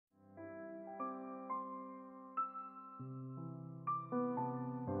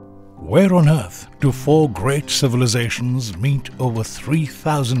Where on earth do four great civilizations meet over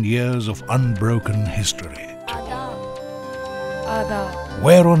 3,000 years of unbroken history?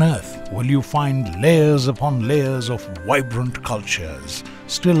 Where on earth will you find layers upon layers of vibrant cultures,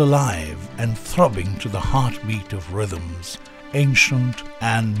 still alive and throbbing to the heartbeat of rhythms, ancient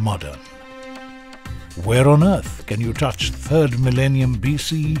and modern? Where on earth can you touch 3rd millennium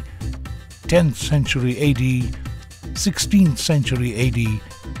BC, 10th century AD, 16th century AD,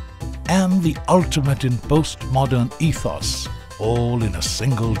 and the ultimate in postmodern ethos, all in a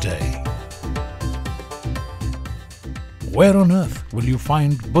single day? Where on earth will you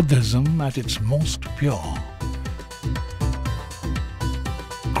find Buddhism at its most pure,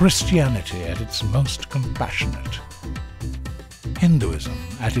 Christianity at its most compassionate, Hinduism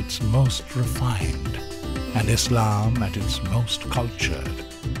at its most refined, and Islam at its most cultured,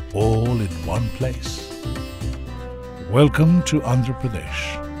 all in one place? Welcome to Andhra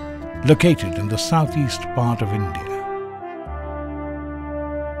Pradesh, located in the southeast part of India.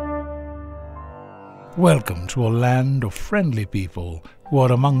 Welcome to a land of friendly people who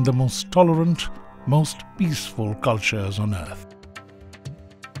are among the most tolerant, most peaceful cultures on earth.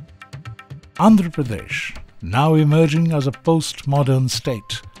 Andhra Pradesh, now emerging as a postmodern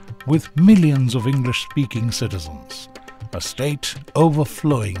state with millions of English-speaking citizens, a state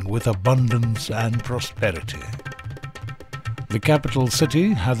overflowing with abundance and prosperity. The capital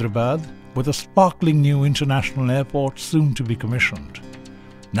city, Hyderabad, with a sparkling new international airport soon to be commissioned,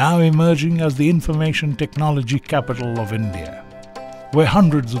 now emerging as the information technology capital of India, where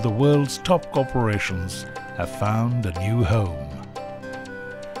hundreds of the world's top corporations have found a new home.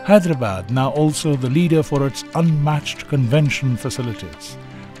 Hyderabad now also the leader for its unmatched convention facilities,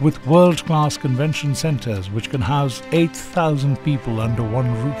 with world-class convention centers which can house 8,000 people under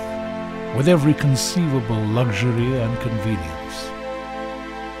one roof, with every conceivable luxury and convenience.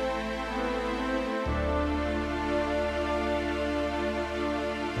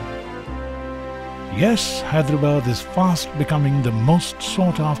 Yes, Hyderabad is fast becoming the most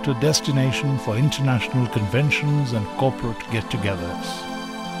sought-after destination for international conventions and corporate get-togethers.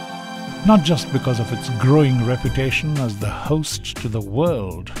 Not just because of its growing reputation as the host to the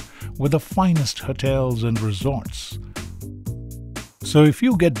world with the finest hotels and resorts. So if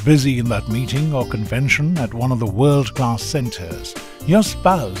you get busy in that meeting or convention at one of the world-class centers, your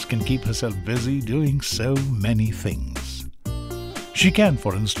spouse can keep herself busy doing so many things. She can,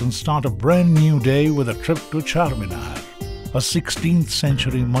 for instance, start a brand new day with a trip to Charminar, a 16th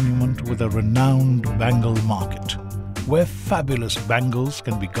century monument with a renowned bangle market, where fabulous bangles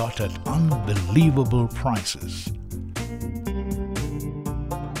can be got at unbelievable prices.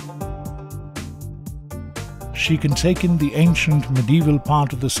 She can take in the ancient medieval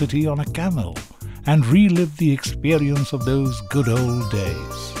part of the city on a camel and relive the experience of those good old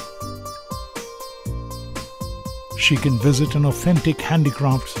days. She can visit an authentic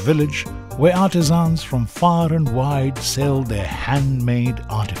handicrafts village where artisans from far and wide sell their handmade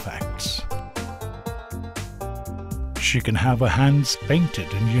artifacts. She can have her hands painted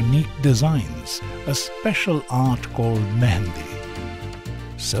in unique designs, a special art called mehendi,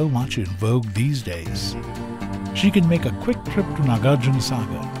 so much in vogue these days. She can make a quick trip to Nagarjuna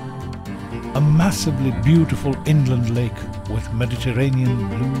Sagar, a massively beautiful inland lake with Mediterranean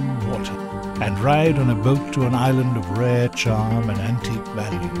blue water, and ride on a boat to an island of rare charm and antique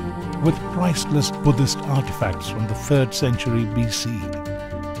value, with priceless Buddhist artifacts from the 3rd century BC.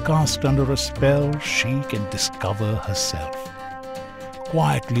 Cast under a spell, she can discover herself,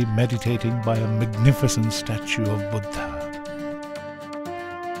 quietly meditating by a magnificent statue of Buddha.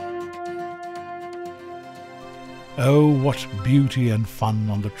 Oh, what beauty and fun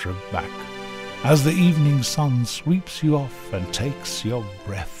on the trip back, as the evening sun sweeps you off and takes your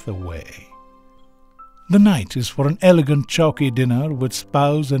breath away. The night is for an elegant chowki dinner with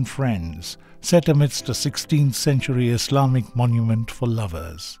spouse and friends, set amidst a 16th century Islamic monument for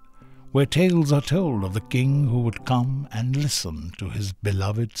lovers, where tales are told of the king who would come and listen to his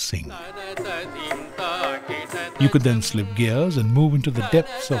beloved sing. You could then slip gears and move into the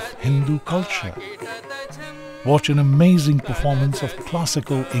depths of Hindu culture. Watch an amazing performance of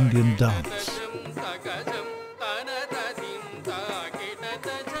classical Indian dance.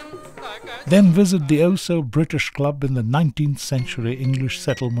 Then visit the oh-so-British club in the 19th century English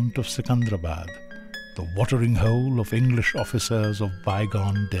settlement of Sikandrabad, the watering hole of English officers of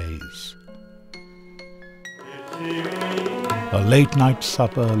bygone days. A late-night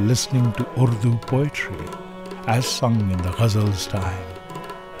supper listening to Urdu poetry, as sung in the ghazal style,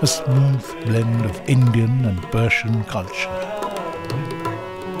 a smooth blend of Indian and Persian culture.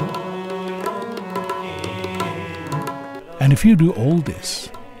 And if you do all this,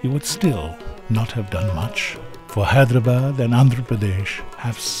 you would still not have done much, for Hyderabad and Andhra Pradesh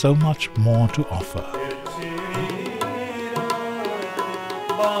have so much more to offer.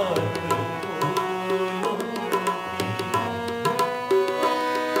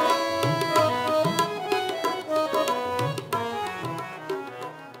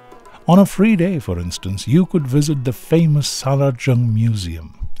 On a free day, for instance, you could visit the famous Salarjung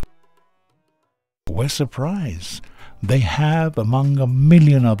Museum. We're surprised. They have, among a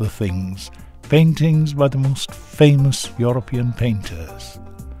million other things, paintings by the most famous European painters.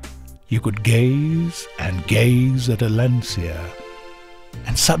 You could gaze and gaze at a Lancia,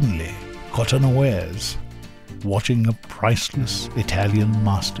 and suddenly, caught unawares, watching a priceless Italian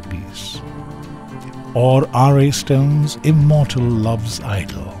masterpiece. Or R.A. Stone's immortal Love's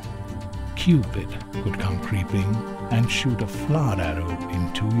Idol. Cupid could come creeping and shoot a flower arrow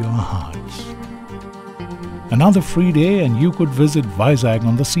into your hearts. Another free day and you could visit Vizag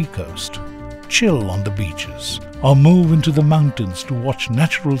on the seacoast, chill on the beaches, or move into the mountains to watch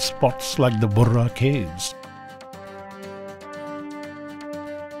natural spots like the Burra Caves.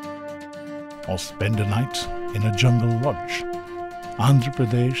 Or spend a night in a jungle lodge. Andhra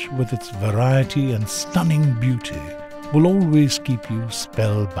Pradesh, with its variety and stunning beauty, will always keep you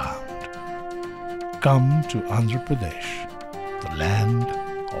spellbound. Come to Andhra Pradesh, the land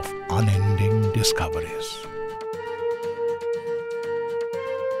of unending discoveries.